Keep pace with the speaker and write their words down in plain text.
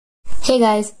Hey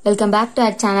guys, welcome back to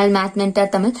our channel Math Mentor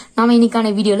Tamil. நாம இன்னைக்கான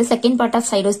வீடியோல second part of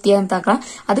Sailoz theorem பார்க்கலாம்.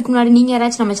 அதுக்கு முன்னாடி நீங்க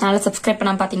யாராச்சும் நம்ம சேனலை சப்ஸ்கிரைப்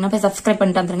பண்ணாம பாத்தீங்கன்னா போய் சப்ஸ்கிரைப்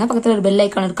பண்ணிட்டு வந்துருங்க. பக்கத்துல ஒரு பெல்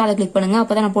ஐகான் இருக்கு, அதை கிளிக் பண்ணுங்க.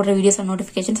 அப்பதான் நான் போடுற வீடியோஸ்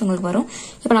நோட்டிபிகேஷன்ஸ் உங்களுக்கு வரும்.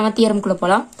 இப்போ நம்ம தியரம்க்குள்ள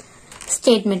போலாம்.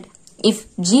 Statement if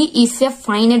G is a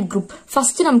finite group.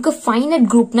 First நமக்கு finite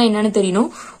groupனா என்னன்னு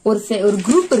தெரியணும். ஒரு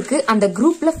குரூப் இருக்கு, அந்த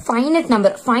குரூப்ல finite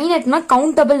number. finiteனா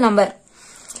countable number.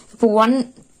 இப்போ 1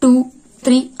 2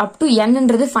 3 up to n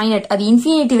ன்றது finite. அது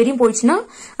infinity வரையும் போயிடுச்சுன்னா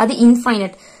அது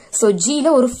infinite. So G ல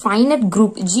ஒரு finite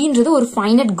group. G ன்றது ஒரு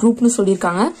finite group னு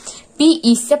சொல்லிருக்காங்க. P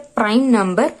is a prime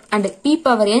number and P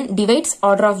power n divides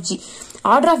order of G.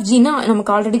 Order of G னா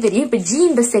நமக்கு ஆல்ரெடி தெரியும். இப்போ G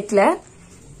ன்ற செட்ல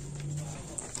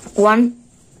 1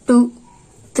 2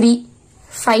 3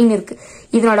 5 இருக்கு.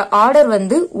 இதனோட ஆர்டர்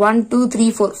வந்து 1 2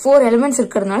 3 4 எலிமெண்ட்ஸ்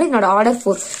இருக்கிறதுனால இதனோட ஆர்டர்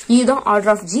 4. இதுதான்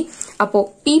ஆர்டர் ஆஃப் G. அப்போ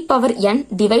P power n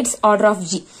divides order of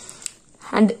G.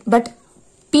 But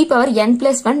P power n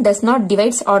plus 1 does not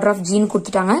divides order of G னு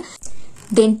கொடுத்துட்டாங்க.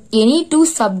 Then any two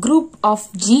subgroup of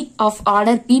G of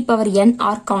order P power n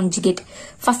are conjugate.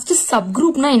 First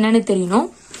subgroupனா என்னன்னு தெரியணும்.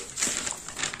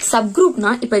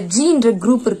 subgroupனா இப்ப G ன்ற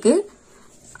group இருக்கு,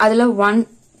 அதுல 1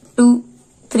 2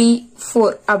 3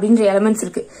 4 அப்படின்ற elements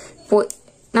இருக்கு. இப்போ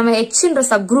நம்ம H ன்ற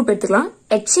சப்குரூப் எடுத்துக்கலாம்.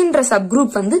 H ன்ற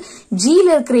சப்குரூப் வந்து G ல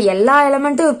இருக்கிற எல்லா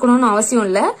எலிமெண்ட்டும் இருக்கணும்னு அவசியம்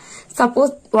இல்ல.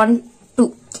 சப்போஸ் 1 2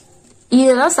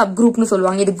 இதுதான் சப்குரூப்னு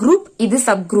சொல்லுவாங்க. இது குரூப், இது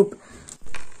subgroup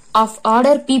of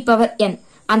order P power n.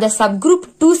 அந்த சப்குரூப்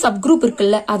 2 சப்குரூப்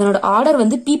இருக்குல்ல, அதனோட ஆர்டர்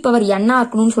வந்து P power n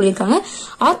இருக்கணும்னு சொல்லிருக்காங்க.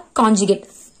 ஆர் கான்ஜுகேட்,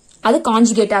 அது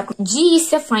கான்ஜுகேட்டா இருக்கும். G is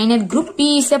a finite group, P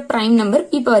is a prime number,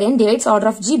 P power n divides order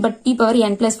of G, but P power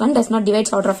n plus 1 does not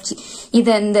divides order of G.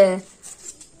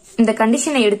 இந்த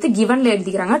கண்டிஷனை எடுத்து கிவன்ல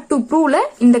எழுதிக்கிறாங்க. To ப்ரூவ்ல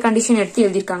இந்த condition எடுத்து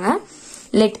எழுதிருக்காங்க.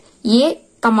 Let A,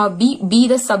 B be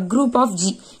the subgroup of G.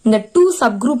 இந்த 2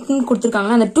 subgroup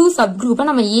கொடுத்திருக்காங்க. அந்த 2 subgroup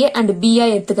நம்ம A and B ah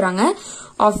எடுத்துக்கறாங்க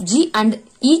of G and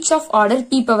each of order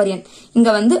P power n. இங்க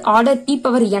வந்து order P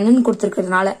power n ன்னு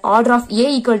கொடுத்திருக்கிறதுனால order of A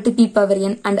equal to P power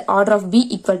n and order of B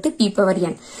equal to P power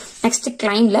n. Next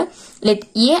claimல let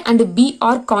A and B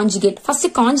are conjugate. First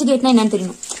conjugateனா என்னன்னு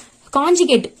தெரியணும்.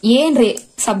 Conjugate A என்ற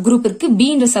subgroup இருக்கு,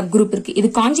 B என்ற subgroup இருக்கு. இது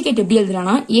conjugate எப்படி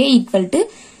எழுதுறானா A equal to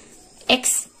X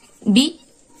B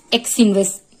X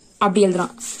inverse அப்படி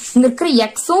எழுதுறான். இங்க இருக்கிற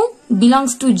Xம்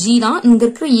belongs to G தான், இங்க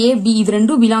இருக்கிற A B இது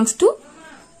ரெண்டும் belongs to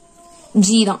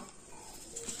G தான்.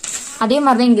 அதே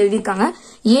மாதிரி தான் இங்க எழுதிருக்காங்க.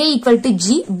 A equal to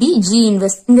G B G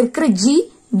inverse. இங்க இருக்கிற G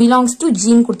belongs to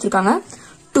G ன்னு கொடுத்திருக்காங்க.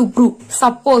 To prove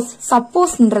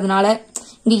supposeன்றதுனால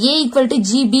இங்க A equal to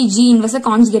G B G inverse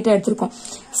கான்ஜுகேட்டா எடுத்திருக்கோம்.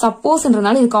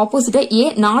 supposeன்றதுனால இதுக்கு ஆப்போசிட்டா A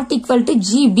not equal to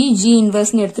G B G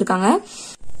inverse ன்னு எடுத்திருக்காங்க.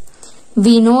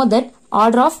 We know that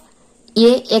order of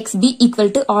A x B equal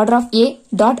to order of A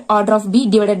dot order of B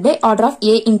divided by order of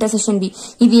A intersection B.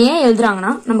 இது ஏன்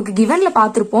எழுதுறாங்கன்னா நமக்கு givenல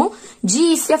பார்த்திருப்போம் G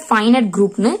is a finite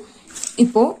groupனு.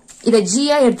 இப்போ இத G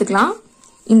ஆ எடுத்துக்கலாம்.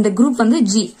 இந்த குரூப் வந்து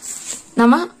G.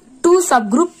 நம்ம 2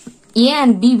 subgroup A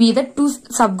and B be the 2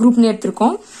 subgroupனு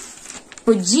எடுத்துருக்கோம்.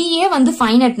 இப்போ GA வந்து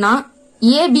finiteனா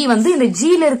AB வந்து இந்த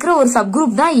G ல இருக்கிற ஒரு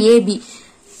subgroup தான் AB.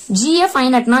 GA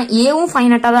finiteனா Aவும்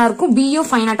finiteா தான் இருக்கும்,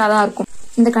 Bயும் finiteா தான் இருக்கும்.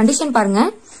 இந்த கண்டிஷன் பாருங்க.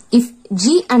 If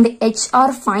G and H are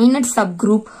finite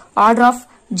subgroup, order of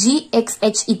G x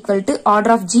H equal to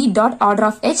order of G dot order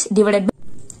of H divided by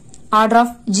order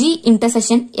of G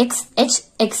intersection x H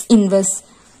x inverse.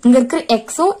 இங்க இருக்கிற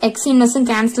Xம் X inverseம்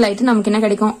cancel ஆயிட்டு நமக்கு என்ன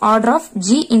கிடைக்கும்? order of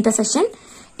G intersection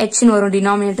H ன்னு வரும்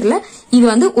டினாமினேட்டர்ல. இது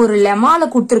வந்து ஒரு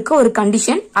லெமால கொடுத்திருக்க ஒரு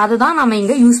கண்டிஷன், அதை தான் நம்ம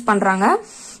இங்க யூஸ் பண்றாங்க.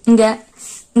 இங்க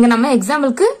நம்ம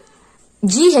எக்ஸாம்பிளுக்கு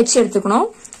GH எடுத்துக்கணும்.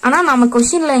 ஆனா நம்ம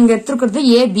கொஸ்டின்ல இங்க எடுத்துக்கிறது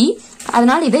AB,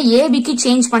 அதனால இதை AB க்கு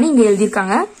சேஞ்ச் பண்ணி இங்க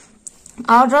எழுதிருக்காங்க.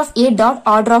 order of A dot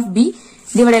order of B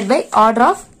divided by order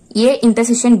of A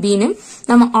intersection B ன்னு.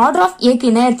 நம்ம order of A க்கு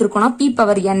என்ன எடுத்துக்கோம்னா P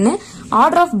power n,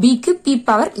 order of B க்கு P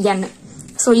power n.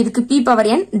 சோ இதுக்கு P power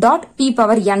n dot P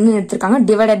power n ன்னு எடுத்திருக்காங்க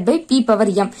divided by P power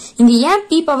m. இங்க ஏன்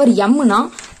P power m னா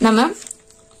நம்ம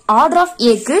order of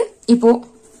A க்கு இப்போ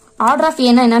order of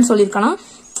A னா என்னன்னு சொல்லிருக்கோம்னா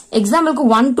எக்ஸாம்பிளுக்கு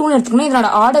 1 2 ன்னு எடுத்துக்கணும். இதனோட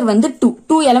ஆர்டர் வந்து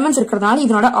 2 எலிமெண்ட்ஸ் இருக்கிறதுனால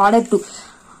இதனோட ஆர்டர் 2.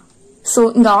 சோ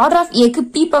இந்த ஆர்டர் ஆஃப் A க்கு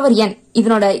P power n,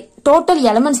 இதனோட டோட்டல்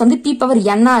எலிமெண்ட்ஸ் வந்து P power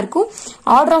n ஆ இருக்கும்.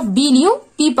 ஆர்டர் ஆஃப் B லயும்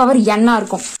P power n ஆ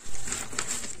இருக்கும்.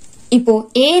 இப்போ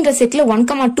A என்ற செட்ல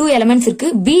 1,2 எலிமெண்ட்ஸ் இருக்கு,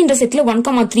 B என்ற செட்ல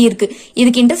 1,3 இருக்கு.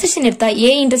 இதுக்கு இன்டர்செக்ஷன் எடுத்தா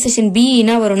A இன்டர்செக்ஷன் B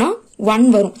என்ன வரும்னா 1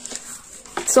 வரும்.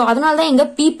 சோ அதனால தான் இங்க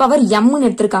P power m ன்னு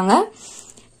எடுத்திருக்காங்க.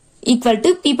 ஈக்குவல்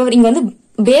டு P power, இங்க வந்து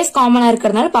பேஸ் காமனா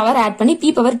இருக்கிறதுனால பவர் ஆட் பண்ணி P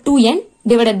power 2n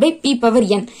divided by P power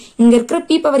n. இங்க இருக்கிற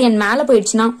P power n மேல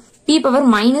போயிடுச்சுன்னா P power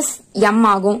minus m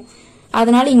ஆகும்.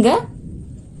 அதனால இங்க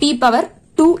P power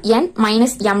 2n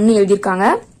minus m ன்னு எழுதிருக்காங்க.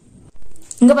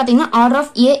 இங்க பாத்தீங்கன்னா order of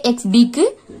A x B க்கு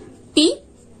P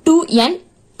 2 2n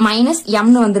மைனஸ் m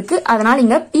வந்திருக்கு. அதனால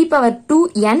இங்க p power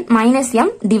 2n minus m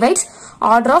divides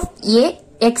order of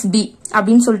axb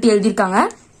அப்படின்னு சொல்லிட்டு எழுதியிருக்காங்க.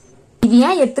 இது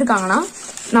ஏன் எடுத்திருக்காங்கன்னா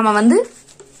நம்ம வந்து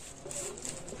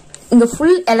இந்த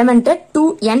full element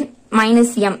 2n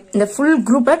minus m இந்த ஃபுல்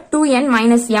குரூப்ப 2n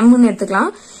மைனஸ் m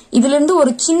எடுத்துக்கலாம். இதுல இருந்து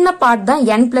ஒரு சின்ன பார்ட் தான்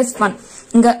n பிளஸ் 1.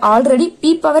 இங்க already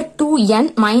p power 2n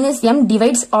minus m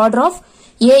divides order of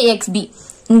axb.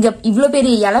 இங்க இவ்வளவு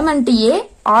பெரிய element a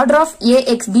order of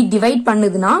axb divide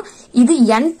பண்ணுதுன்னா இது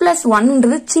n பிளஸ்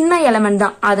 1ன்றது சின்ன எலிமெண்ட்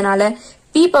தான். அதனால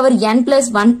p power n plus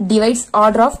 1 divides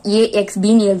order of axb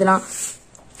ன்னு எழுதலாம்.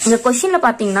 இந்த क्वेश्चनல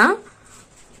பாத்தீங்கன்னா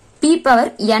p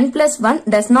power n plus 1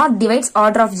 does not divides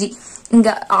order of g. இங்க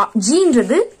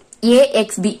gன்றது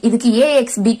axb. இதுக்கு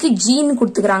axb க்கு g ன்னு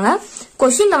கொடுத்துக்கறாங்க.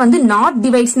 क्वेश्चनல வந்து not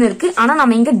divides ன்னு இருக்கு. ஆனா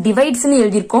நம்ம இங்க divides ன்னு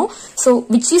எழுதிருக்கோம். So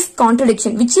which is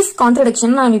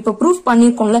contradiction நாம இப்ப ப்ரூஃப்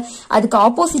பண்ணிருக்கோம்ல, அதுக்கு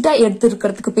ஆப்போசிட்டா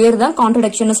எடுத்துக்கிறதுக்கு பேர் தான்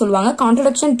contradiction னு சொல்லுவாங்க.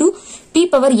 Contradiction to p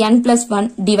power n plus 1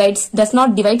 divides does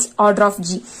not divides order of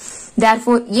g.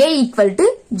 Therefore a equal to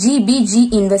g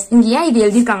inverse. இங்க ஏன் இது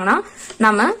எழுதிருக்காங்கன்னா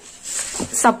நம்ம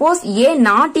suppose a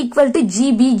not equal to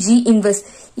g inverse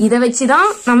இத வச்சுதான்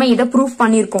நம்ம இத ப்ரூஃப்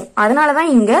பண்ணிருக்கோம். அதனாலதான்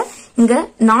இங்க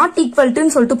not equal to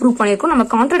சொல்லிட்டு ப்ரூஃப் பண்ணிருக்கோம். நம்ம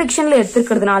கான்ட்ரடிக்ஷன்ல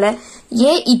எடுத்துக்கிறதுனால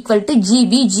a equal to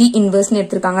g inverse ன்னு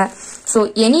எடுத்திருக்காங்க. So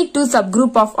any two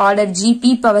subgroup of order g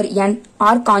p power n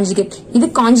are conjugate. இது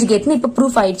conjugate ன்னு இப்ப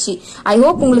ப்ரூஃப் ஆயிடுச்சு. I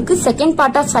hope உங்களுக்கு second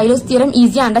part of Sylow's theorem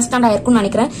easy understand ஆயிருக்கும்னு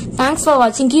நினைக்கிறேன். Thanks for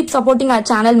watching. Keep supporting our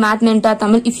channel Math Mentor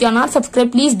Tamil. If you are not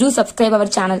subscribed, please do subscribe our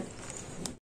channel.